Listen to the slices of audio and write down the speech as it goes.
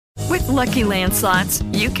Lucky Land Slots,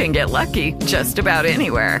 you can get lucky just about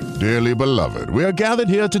anywhere. Dearly beloved, we are gathered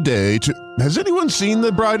here today to... Has anyone seen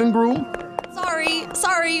the bride and groom?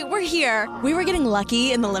 Sorry, we're here. We were getting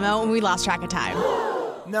lucky in the limo and we lost track of time.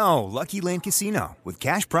 No, Lucky Land Casino, with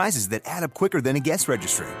cash prizes that add up quicker than a guest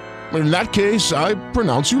registry. In that case, I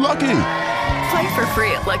pronounce you lucky. Play for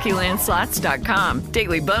free at LuckyLandSlots.com.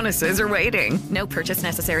 Daily bonuses are waiting. No purchase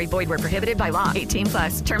necessary. Void where prohibited by law.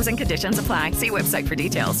 18+. Terms and conditions apply. See website for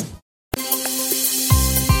details.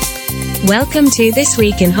 Welcome to This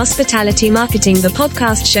Week in Hospitality Marketing, the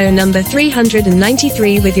podcast show number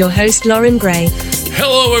 393 with your host, Lauren Gray.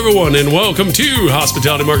 Hello, everyone, and welcome to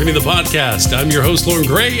Hospitality Marketing, the podcast. I'm your host, Lauren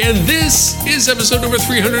Gray, and this is episode number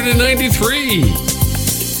 393.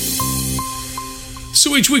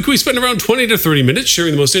 So each week we spend around 20 to 30 minutes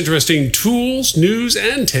sharing the most interesting tools, news,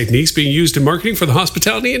 and techniques being used in marketing for the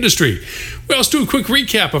hospitality industry. We also do a quick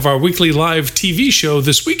recap of our weekly live TV show,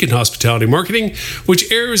 This Week in Hospitality Marketing,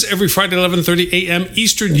 which airs every Friday at 11:30 a.m.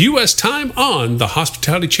 Eastern U.S. time on the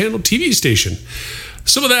Hospitality Channel TV station.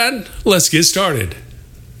 So with that, let's get started.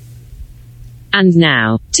 And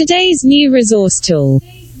now, today's new resource tool.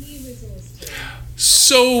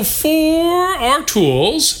 So for our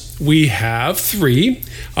tools, we have three.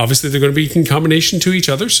 Obviously, they're going to be in combination to each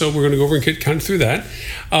other, so we're going to go over and get kind of through that.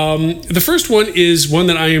 The first one is one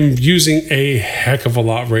that I am using a heck of a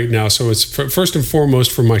lot right now, so it's first and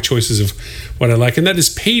foremost for my choices of what I like, and that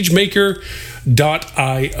is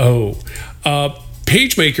PageMaker.io.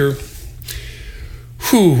 PageMaker,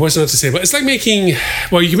 what's not to say, but it's like making,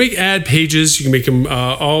 well, you can make ad pages, you can make them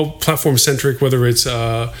all platform centric, whether it's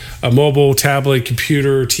a mobile, tablet,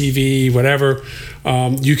 computer, TV, whatever.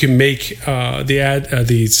 You can make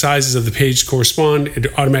the sizes of the page correspond.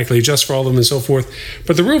 It automatically adjusts for all of them and so forth.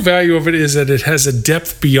 But the real value of it is that it has a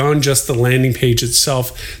depth beyond just the landing page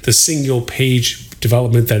itself, the single page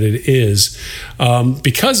development that it is.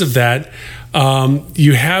 Because of that,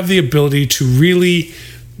 you have the ability to really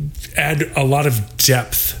add a lot of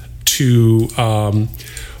depth to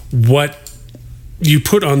what you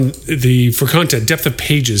put on for content, depth of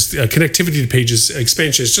pages, connectivity to pages,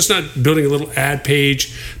 expansion. It's just not building a little ad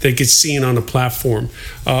page that gets seen on a platform.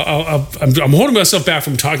 I'm holding myself back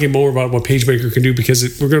from talking more about what PageMaker can do because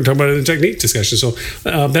we're going to talk about it in the technique discussion. So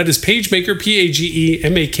that is PageMaker,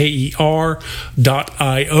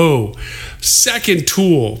 PageMaker.io. Second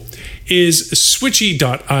tool is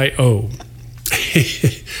Switchy.io.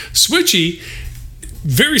 Switchy,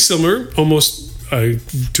 very similar, almost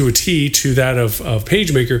to a T to that of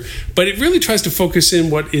PageMaker, but it really tries to focus in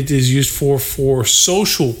what it is used for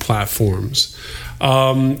social platforms.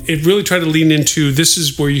 It really tried to lean into, this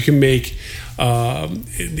is where you can make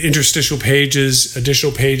interstitial pages,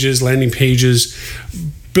 additional pages, landing pages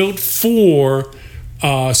built for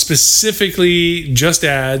specifically just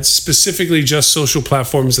ads, specifically just social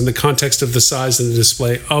platforms in the context of the size and the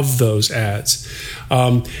display of those ads.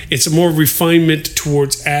 It's a more refinement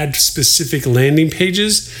towards ad-specific landing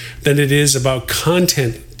pages than it is about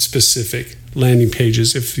content-specific landing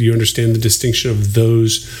pages, if you understand the distinction of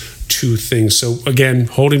those two things. So again,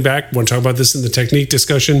 holding back, want to talk about this in the technique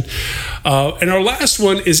discussion. And our last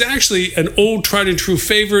one is actually an old tried and true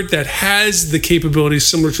favorite that has the capabilities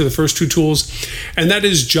similar to the first two tools, and that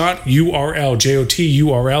is JotURL,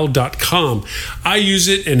 JOTURL.com. I use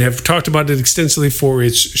it and have talked about it extensively for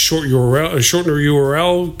its shortener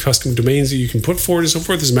URL, custom domains that you can put for it and so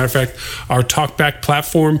forth. As a matter of fact, our TalkBack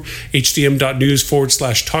platform,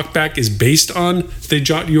 hdm.news/TalkBack, is based on the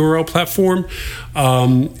JotURL platform.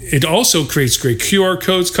 It also creates great QR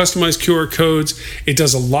codes, customized QR codes. It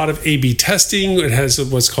does a lot of A/B testing. It has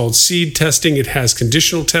what's called seed testing. It has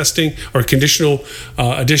conditional testing or conditional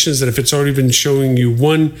additions that if it's already been showing you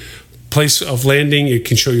one place of landing, it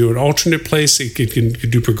can show you an alternate place. It can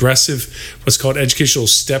do progressive, what's called educational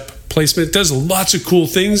step placement. It does lots of cool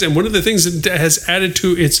things, and one of the things that it has added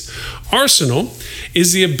to its arsenal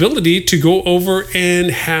is the ability to go over and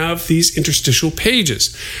have these interstitial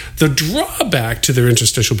pages. The drawback to their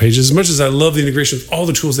interstitial pages, as much as I love the integration with all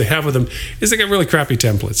the tools they have with them, is they got really crappy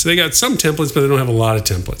templates. They got some templates, but they don't have a lot of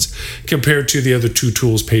templates compared to the other two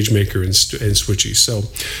tools, PageMaker and Switchy. So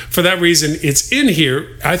for that reason, it's in here.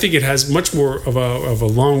 I think it has much more of a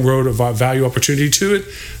long road of value opportunity to it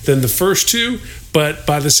than the first two. But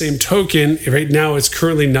by the same token, right now it's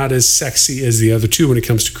currently not as sexy as the other two when it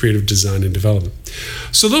comes to creative design and development.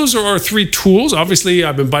 So those are our three tools. Obviously,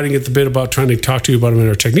 I've been biting at the bit about trying to talk to you about them in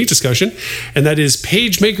our technique discussion. And that is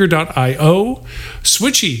PageMaker.io,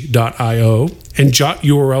 Switchy.io, and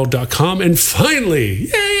JotURL.com. And finally,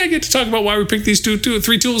 yay, I get to talk about why we picked these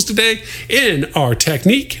three tools today in our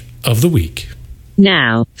technique of the week.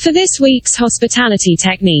 Now, for this week's hospitality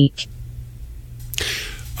technique.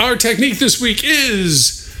 Our technique this week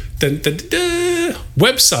is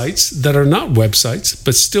websites that are not websites,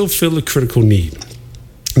 but still fill a critical need.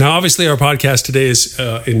 Now, obviously, our podcast today is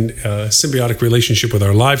in a symbiotic relationship with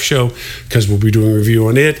our live show because we'll be doing a review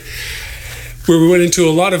on it, where we went into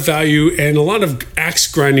a lot of value and a lot of axe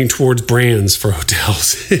grinding towards brands for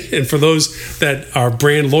hotels. And for those that are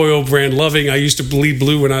brand loyal, brand loving, I used to bleed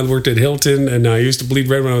blue when I worked at Hilton, and I used to bleed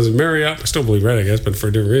red when I was in Marriott. I still bleed red, I guess, but for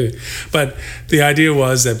a different reason. But the idea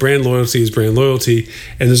was that brand loyalty is brand loyalty,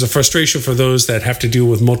 and there's a frustration for those that have to deal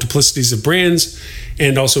with multiplicities of brands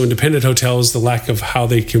and also independent hotels, the lack of how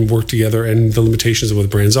they can work together and the limitations of what the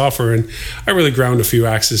brands offer. And I really ground a few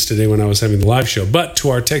axes today when I was having the live show. But to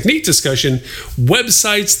our technique discussion,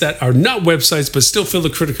 websites that are not websites but still fill the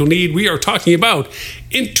critical need, we are talking about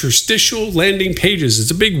interstitial landing pages. It's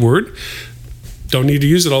a big word. Don't need to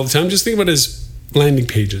use it all the time. Just think about it as landing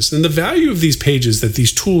pages. And the value of these pages that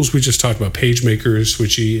these tools we just talked about, PageMaker,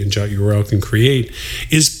 Switchy, and Jot URL can create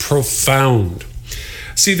is profound.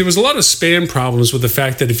 See, there was a lot of spam problems with the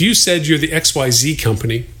fact that if you said you're the XYZ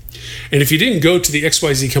company, and if you didn't go to the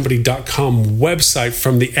xyzcompany.com website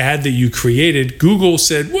from the ad that you created, Google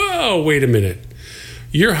said, whoa, wait a minute.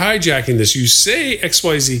 You're hijacking this. You say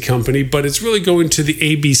XYZ company, but it's really going to the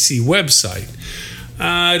ABC website.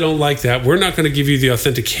 I don't like that. We're not going to give you the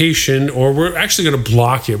authentication, or we're actually going to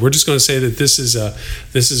block it. We're just going to say that this is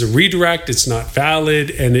a redirect. It's not valid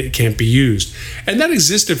and it can't be used. And that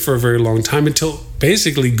existed for a very long time until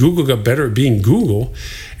basically Google got better at being Google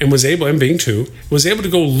and was able, and Bing too, was able to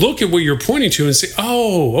go look at what you're pointing to and say,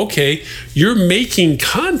 oh, okay, you're making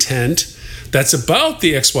content that's about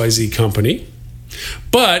the XYZ company,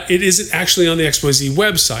 but it isn't actually on the XYZ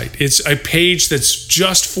website. It's a page that's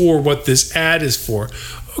just for what this ad is for.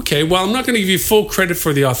 Okay, well, I'm not going to give you full credit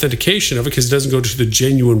for the authentication of it because it doesn't go to the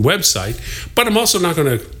genuine website, but I'm also not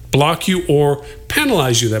going to block you or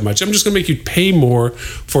penalize you that much. I'm just going to make you pay more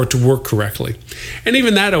for it to work correctly. And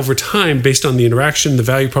even that over time, based on the interaction, the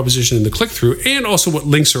value proposition, and the click-through, and also what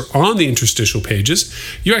links are on the interstitial pages,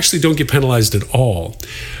 you actually don't get penalized at all.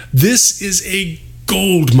 This is a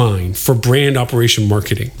gold mine for brand operation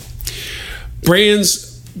marketing.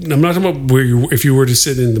 Brands, I'm not talking about if you were to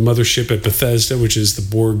sit in the mothership at Bethesda, which is the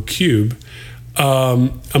Borg Cube,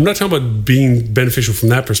 I'm not talking about being beneficial from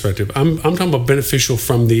that perspective. I'm talking about beneficial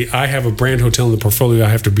from I have a brand hotel in the portfolio, I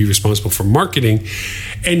have to be responsible for marketing,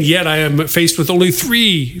 and yet I am faced with only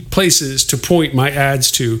 3 places to point my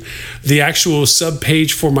ads to. The actual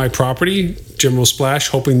sub-page for my property, General Splash,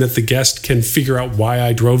 hoping that the guest can figure out why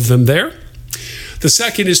I drove them there. The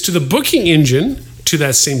second is to the booking engine to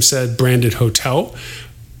that same said branded hotel,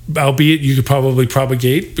 albeit you could probably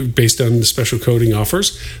propagate based on the special coding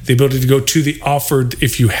offers, the ability to go to the offered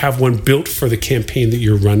if you have one built for the campaign that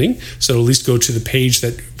you're running. So at least go to the page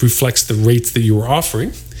that reflects the rates that you are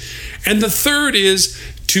offering. And the third is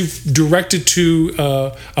to direct it to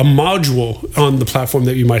a module on the platform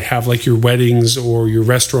that you might have, like your weddings or your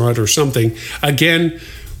restaurant or something. Again,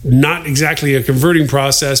 not exactly a converting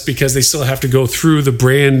process because they still have to go through the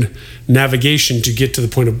brand navigation to get to the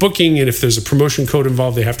point of booking. And if there's a promotion code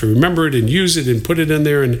involved, they have to remember it and use it and put it in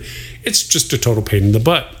there. And it's just a total pain in the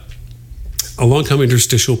butt. Along come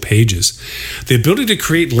interstitial pages. The ability to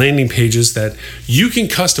create landing pages that you can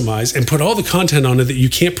customize and put all the content on it that you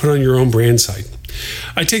can't put on your own brand site.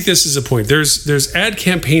 I take this as a point. There's ad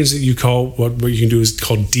campaigns that you call, what you can do is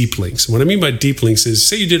called deep links. And what I mean by deep links is,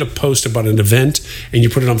 say you did a post about an event and you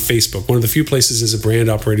put it on Facebook. One of the few places as a brand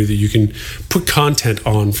operator that you can put content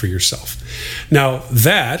on for yourself. Now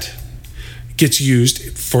that gets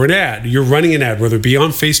used for an ad. You're running an ad, whether it be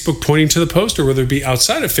on Facebook pointing to the post or whether it be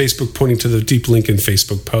outside of Facebook pointing to the deep link in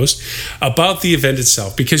Facebook post about the event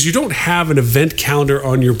itself, because you don't have an event calendar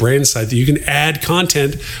on your brand site that you can add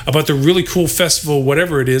content about the really cool festival,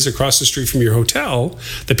 whatever it is, across the street from your hotel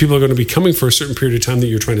that people are going to be coming for a certain period of time that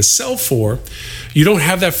you're trying to sell for. You don't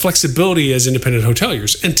have that flexibility as independent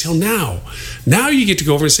hoteliers until now. Now you get to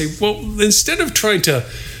go over and say, well, instead of trying to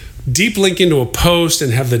deep link into a post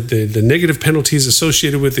and have the negative penalties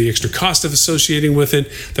associated with the extra cost of associating with it,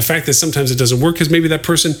 the fact that sometimes it doesn't work because maybe that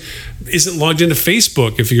person isn't logged into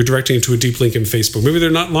Facebook if you're directing it to a deep link in Facebook. Maybe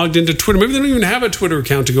they're not logged into Twitter. Maybe they don't even have a Twitter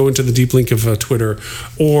account to go into the deep link of Twitter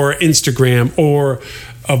or Instagram or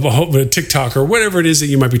a TikTok or whatever it is that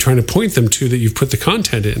you might be trying to point them to that you've put the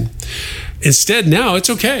content in. Instead, now it's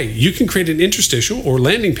okay. You can create an interstitial or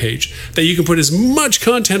landing page that you can put as much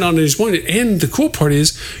content on as you want. And the cool part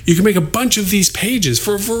is you can make a bunch of these pages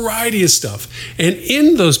for a variety of stuff. And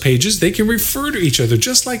in those pages, they can refer to each other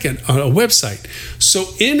just like a website. So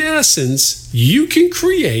in essence, you can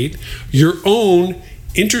create your own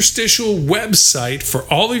interstitial website for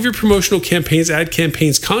all of your promotional campaigns, ad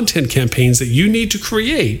campaigns, content campaigns that you need to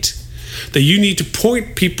create, that you need to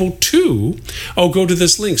point people to. Oh, go to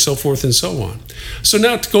this link, so forth and so on. So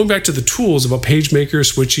now going back to the tools about PageMaker,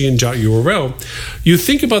 Switchy, and Jot URL, you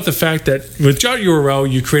think about the fact that with Jot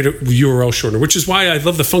URL, you create a URL shortener, which is why I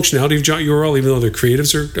love the functionality of Jot URL, even though their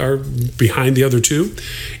creatives are behind the other two,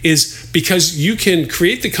 is because you can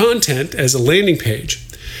create the content as a landing page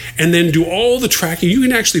and then do all the tracking. You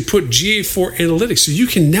can actually put GA4 analytics. So you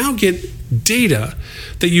can now get data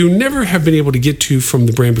that you never have been able to get to from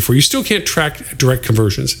the brand before. You still can't track direct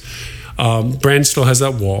conversions. Brand still has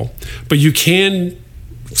that wall, but you can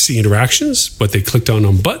see interactions, what they clicked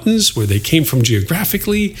on buttons, where they came from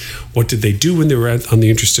geographically, what did they do when they were on the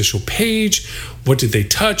interstitial page, what did they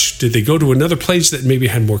touch, did they go to another page that maybe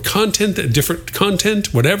had more content, different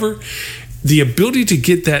content, whatever. The ability to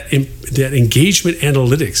get that engagement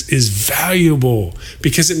analytics is valuable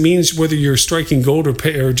because it means whether you're striking gold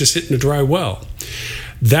or just hitting a dry well.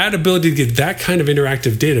 That ability to get that kind of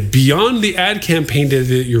interactive data beyond the ad campaign data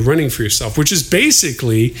that you're running for yourself, which is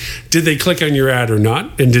basically, did they click on your ad or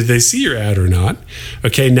not? And did they see your ad or not?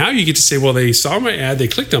 Okay, now you get to say, well, they saw my ad, they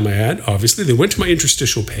clicked on my ad, obviously, they went to my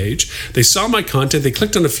interstitial page, they saw my content, they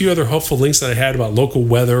clicked on a few other helpful links that I had about local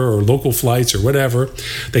weather or local flights or whatever.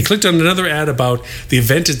 They clicked on another ad about the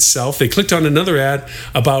event itself. They clicked on another ad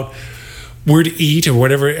about where to eat or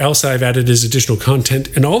whatever else I've added as additional content.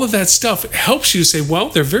 And all of that stuff helps you say, well,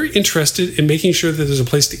 they're very interested in making sure that there's a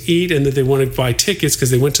place to eat and that they want to buy tickets because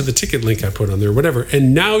they went to the ticket link I put on there, whatever.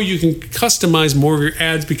 And now you can customize more of your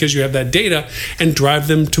ads because you have that data and drive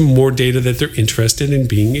them to more data that they're interested in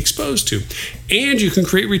being exposed to. And you can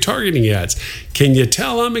create retargeting ads. Can you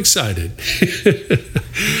tell I'm excited?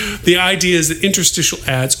 The idea is that interstitial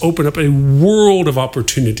ads open up a world of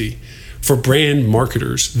opportunity for brand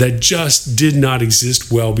marketers that just did not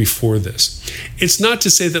exist well before this. It's not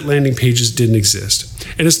to say that landing pages didn't exist.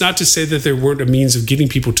 And it's not to say that there weren't a means of getting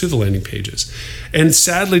people to the landing pages. And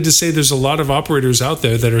sadly to say there's a lot of operators out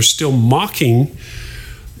there that are still mocking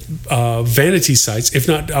vanity sites, if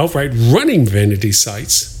not outright running vanity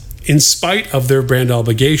sites, in spite of their brand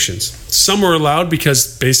obligations. Some are allowed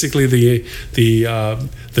because basically the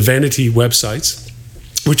vanity websites,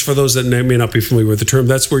 which for those that may not be familiar with the term,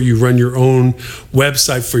 that's where you run your own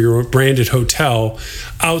website for your branded hotel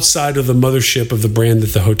outside of the mothership of the brand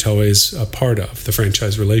that the hotel is a part of, the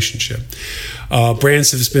franchise relationship.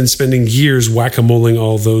 Brands have been spending years whack-a-moling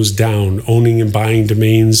all those down, owning and buying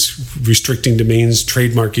domains, restricting domains,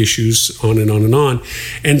 trademark issues, on and on and on.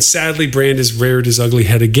 And sadly, brand has reared his ugly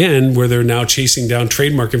head again, where they're now chasing down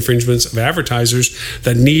trademark infringements of advertisers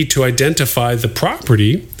that need to identify the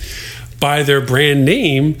property by their brand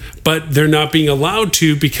name, but they're not being allowed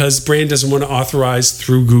to because brand doesn't want to authorize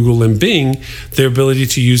through Google and Bing their ability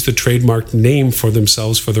to use the trademark name for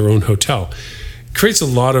themselves for their own hotel. Creates a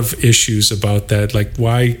lot of issues about that, like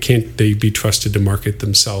why can't they be trusted to market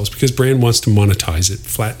themselves? Because brand wants to monetize it,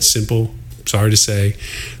 flat and simple. Sorry to say,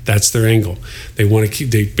 that's their angle. They want to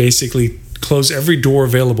keep, they basically close every door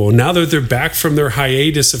available. And now that they're back from their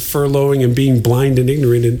hiatus of furloughing and being blind and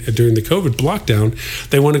ignorant during the COVID lockdown,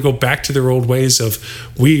 they want to go back to their old ways of,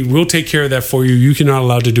 we'll take care of that for you. You're not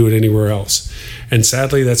allowed to do it anywhere else. And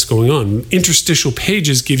sadly, that's going on. Interstitial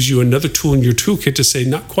pages gives you another tool in your toolkit to say,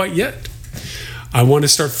 not quite yet. I want to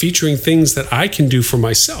start featuring things that I can do for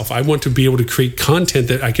myself. I want to be able to create content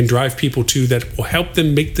that I can drive people to that will help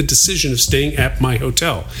them make the decision of staying at my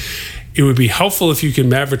hotel. It would be helpful if you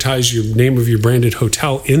can advertise your name of your branded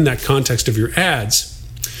hotel in that context of your ads.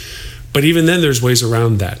 But even then, there's ways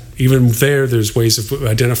around that. Even there's ways of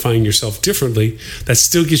identifying yourself differently that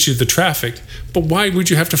still gets you the traffic. But why would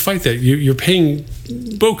you have to fight that? You're paying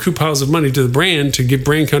beaucoup piles of money to the brand to give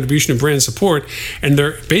brand contribution and brand support, and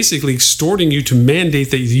they're basically extorting you to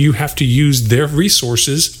mandate that you have to use their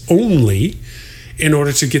resources only in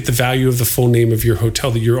order to get the value of the full name of your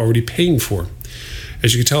hotel that you're already paying for.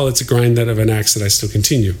 As you can tell, it's a grind of an axe that I still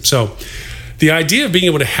continue. So the idea of being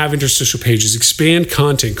able to have interstitial pages, expand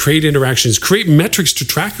content, create interactions, create metrics to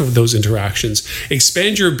track of those interactions,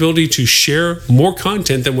 expand your ability to share more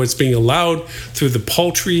content than what's being allowed through the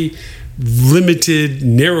paltry, limited,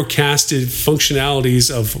 narrow-casted functionalities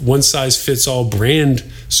of one-size-fits-all brand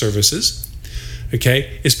services,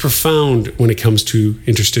 okay, is profound when it comes to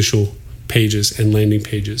interstitial pages and landing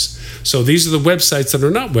pages. So these are the websites that are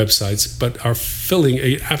not websites, but are filling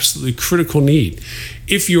an absolutely critical need.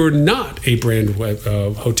 If you're not a brand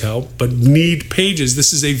hotel but need pages,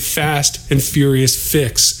 this is a fast and furious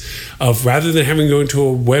fix of, rather than having to go into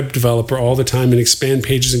a web developer all the time and expand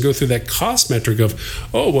pages and go through that cost metric of,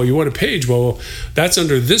 oh, well, you want a page, well, that's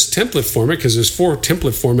under this template format, because there's 4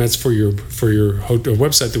 template formats for your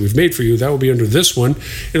website that we've made for you. That will be under this one.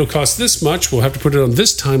 It'll cost this much. We'll have to put it on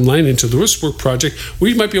this timeline into the work project.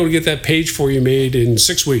 We might be able to get that page for you made in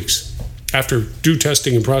 6 weeks after due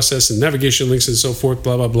testing and process and navigation links and so forth,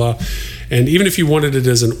 blah, blah, blah. And even if you wanted it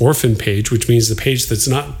as an orphan page, which means the page that's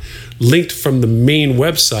not linked from the main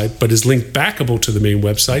website but is linked backable to the main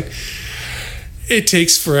website, it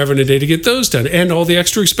takes forever and a day to get those done, and all the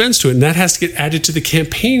extra expense to it. And that has to get added to the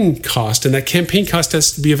campaign cost. And that campaign cost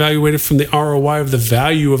has to be evaluated from the ROI of the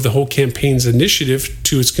value of the whole campaign's initiative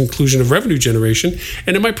to its conclusion of revenue generation.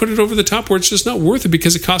 And it might put it over the top where it's just not worth it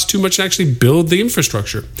because it costs too much to actually build the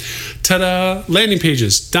infrastructure. Ta-da! Landing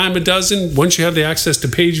pages, dime a dozen. Once you have the access to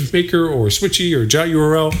PageMaker or Switchy or Jot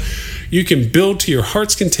URL, you can build to your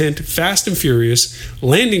heart's content, fast and furious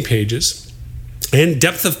landing pages and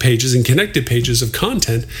depth of pages and connected pages of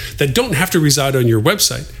content that don't have to reside on your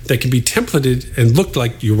website, that can be templated and look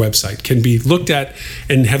like your website, can be looked at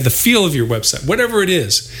and have the feel of your website, whatever it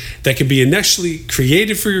is, that can be initially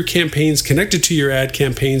created for your campaigns, connected to your ad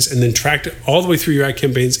campaigns, and then tracked all the way through your ad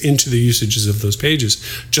campaigns into the usages of those pages,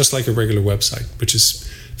 just like a regular website, which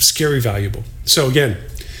is scary valuable. So again,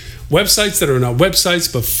 websites that are not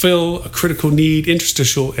websites but fill a critical need,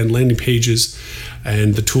 interstitial and landing pages,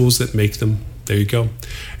 and the tools that make them. There you go.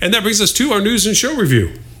 And that brings us to our news and show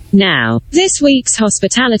review. Now, this week's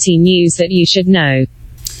hospitality news that you should know.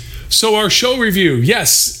 So our show review,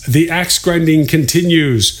 yes, the axe grinding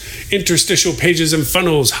continues. Interstitial pages and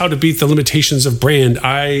funnels, how to beat the limitations of brand.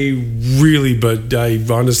 I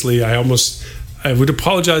would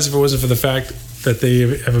apologize if it wasn't for the fact that they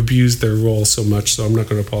have abused their role so much, so I'm not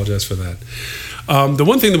going to apologize for that. The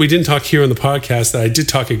one thing that we didn't talk here on the podcast that I did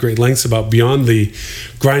talk at great lengths about beyond the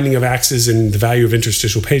grinding of axes and the value of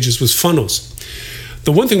interstitial pages was funnels.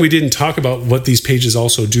 The one thing we didn't talk about what these pages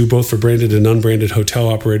also do, both for branded and unbranded hotel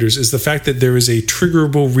operators, is the fact that there is a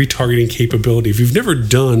triggerable retargeting capability. If you've never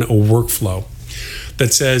done a workflow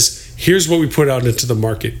that says, here's what we put out into the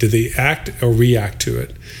market, did they act or react to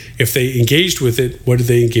it? If they engaged with it, what did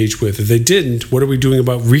they engage with? If they didn't, what are we doing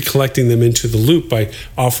about recollecting them into the loop by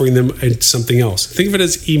offering them something else? Think of it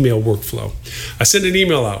as email workflow. I send an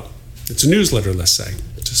email out. It's a newsletter, let's say.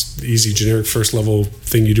 Just the easy, generic, first level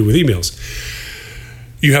thing you do with emails.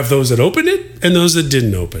 You have those that opened it and those that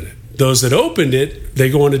didn't open it. Those that opened it,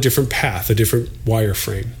 they go on a different path, a different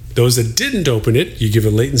wireframe. Those that didn't open it, you give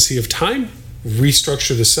a latency of time,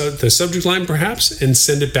 restructure the subject line perhaps, and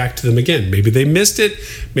send it back to them again. Maybe they missed it.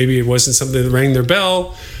 Maybe it wasn't something that rang their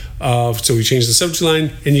bell. So we change the subject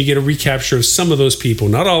line, and you get a recapture of some of those people.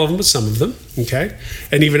 Not all of them, but some of them. Okay,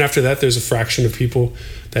 and even after that, there's a fraction of people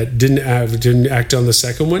that didn't act on the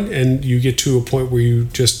second one, and you get to a point where you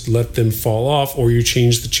just let them fall off, or you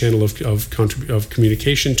change the channel of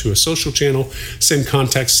communication to a social channel, same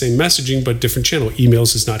context, same messaging, but different channel.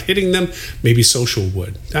 Emails is not hitting them. Maybe social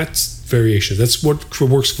would. That's variation. That's what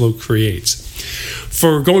Workflow creates.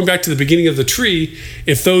 For going back to the beginning of the tree,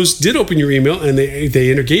 if those did open your email and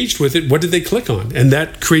they engaged with it, what did they click on? And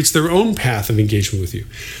that creates their own path of engagement with you.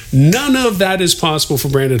 None of that is possible for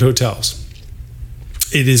branded hotels.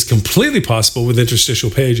 It is completely possible with interstitial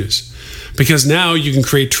pages, because now you can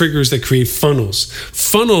create triggers that create funnels.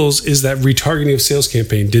 Funnels is that retargeting of sales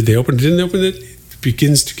campaign. Did they open it? Didn't they open it?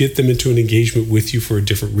 Begins to get them into an engagement with you for a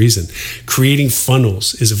different reason. Creating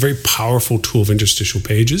funnels is a very powerful tool of interstitial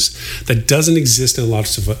pages that doesn't exist in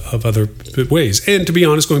lots of other ways. And to be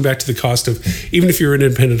honest, going back to the cost of, even if you're an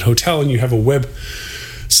independent hotel and you have a web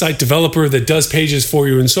site developer that does pages for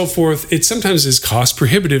you and so forth, it sometimes is cost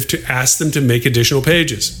prohibitive to ask them to make additional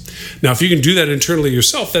pages. Now, if you can do that internally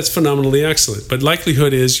yourself, that's phenomenally excellent. But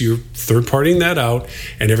likelihood is you're third-partying that out,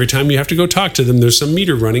 and every time you have to go talk to them, there's some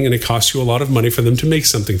meter running, and it costs you a lot of money for them to make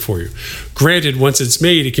something for you. Granted, once it's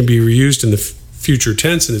made, it can be reused in the future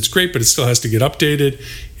tense, and it's great, but it still has to get updated,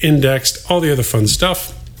 indexed, all the other fun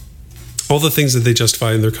stuff. All the things that they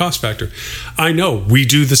justify in their cost factor. I know we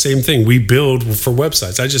do the same thing. We build for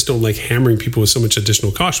websites. I just don't like hammering people with so much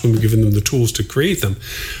additional cost when we're giving them the tools to create them.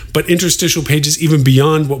 But interstitial pages, even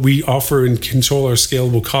beyond what we offer and control our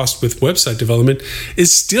scalable cost with website development,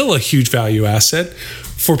 is still a huge value asset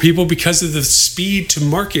for people because of the speed to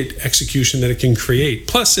market execution that it can create.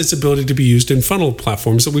 Plus its ability to be used in funnel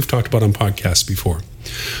platforms that we've talked about on podcasts before.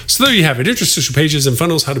 So there you have it. Interstitial pages and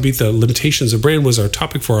funnels, how to beat the limitations of brand was our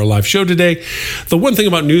topic for our live show today. The one thing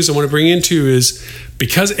about news I want to bring into is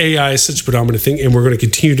because AI is such a predominant thing, and we're going to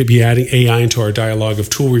continue to be adding AI into our dialogue of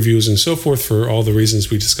tool reviews and so forth for all the reasons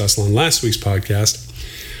we discussed on last week's podcast,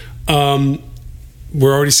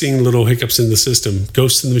 we're already seeing little hiccups in the system,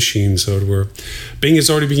 ghosts in the machine, so it were. Bing is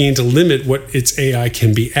already beginning to limit what its AI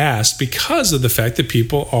can be asked because of the fact that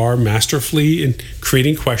people are masterfully in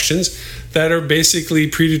creating questions that are basically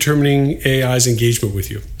predetermining AI's engagement with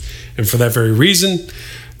you. And for that very reason,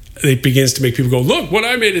 it begins to make people go, look what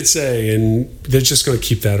I made it say. And they're just going to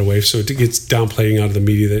keep that away. So it gets downplaying out of the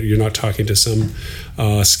media that you're not talking to some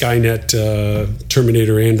Skynet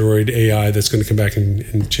Terminator Android AI that's going to come back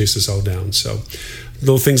and chase us all down. So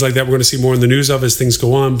little things like that we're going to see more in the news of as things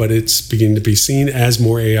go on, but it's beginning to be seen as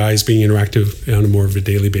more AI is being interactive on a more of a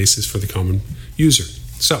daily basis for the common user.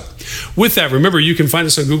 So with that, remember, you can find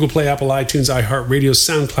us on Google Play, Apple, iTunes, iHeartRadio,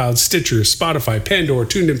 SoundCloud, Stitcher, Spotify, Pandora,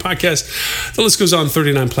 TuneIn Podcast. The list goes on,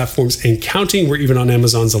 39 platforms and counting. We're even on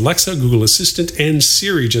Amazon's Alexa, Google Assistant, and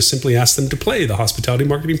Siri. Just simply ask them to play the Hospitality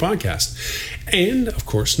Marketing Podcast. And, of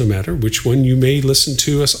course, no matter which one you may listen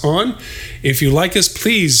to us on, if you like us,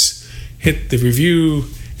 please hit the review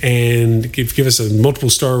and give us a multiple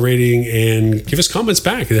star rating and give us comments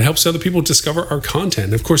back. It helps other people discover our content.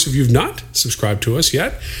 And of course, if you've not subscribed to us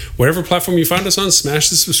yet, whatever platform you find us on, smash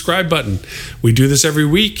the subscribe button. We do this every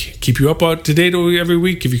week, keep you up to date every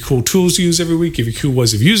week, give you cool tools to use every week, give you cool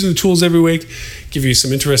ways of using the tools every week, give you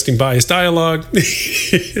some interesting biased dialogue,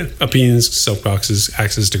 opinions, soapboxes,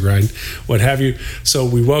 axes to grind, what have you. So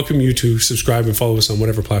we welcome you to subscribe and follow us on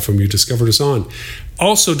whatever platform you discovered us on.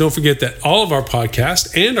 Also, don't forget that all of our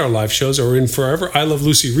podcasts and our live shows are in forever I Love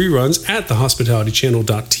Lucy reruns at the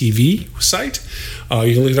hospitalitychannel.tv site.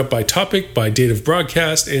 You can look it up by topic, by date of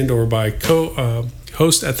broadcast, and or by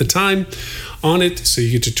host at the time on it, so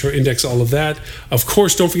you get to index all of that. Of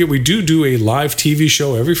course, don't forget we do a live TV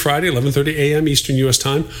show every Friday, 11:30 a.m. Eastern U.S.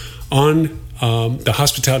 time on the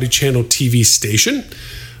Hospitality Channel TV station.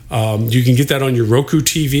 You can get that on your Roku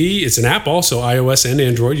TV. It's an app also, iOS and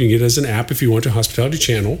Android. You can get it as an app if you want to, Hospitality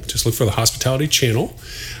Channel. Just look for the Hospitality Channel.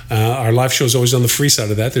 Our live show is always on the free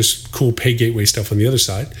side of that. There's cool pay gateway stuff on the other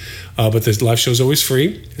side. But the live show is always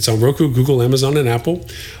free. It's on Roku, Google, Amazon, and Apple.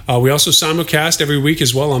 We also simulcast every week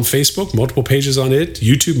as well on Facebook, multiple pages on it.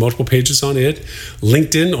 YouTube, multiple pages on it.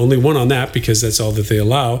 LinkedIn, only one on that because that's all that they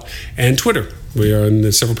allow. And Twitter. We are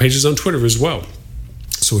on several pages on Twitter as well.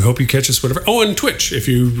 So we hope you catch us whatever. Oh, and Twitch. If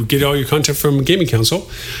you get all your content from Gaming Council,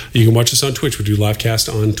 you can watch us on Twitch. We do live cast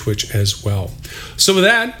on Twitch as well. So with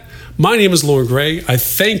that, my name is Lauren Gray. I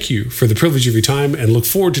thank you for the privilege of your time and look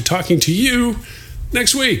forward to talking to you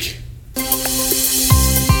next week.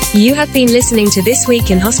 You have been listening to This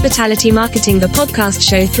Week in Hospitality Marketing, the podcast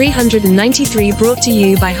show 393, brought to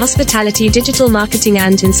you by Hospitality Digital Marketing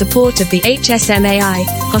and in support of the HSMAI,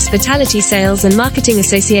 Hospitality Sales and Marketing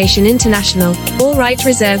Association International. All right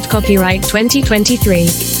reserved, copyright 2023.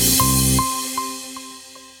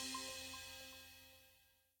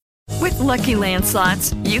 With Lucky Land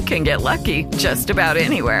Slots, you can get lucky just about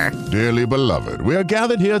anywhere. Dearly beloved, we are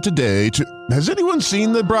gathered here today to... Has anyone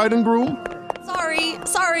seen the bride and groom?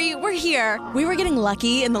 Sorry, we're here. We were getting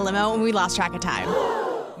lucky in the limo and we lost track of time.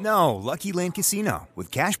 No, Lucky Land Casino,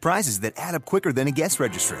 with cash prizes that add up quicker than a guest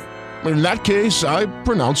registry. In that case, I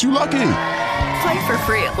pronounce you lucky. Play for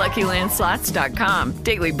free at LuckyLandSlots.com.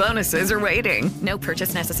 Daily bonuses are waiting. No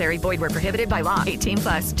purchase necessary. Void where prohibited by law.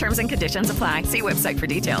 18+. Terms and conditions apply. See website for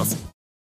details.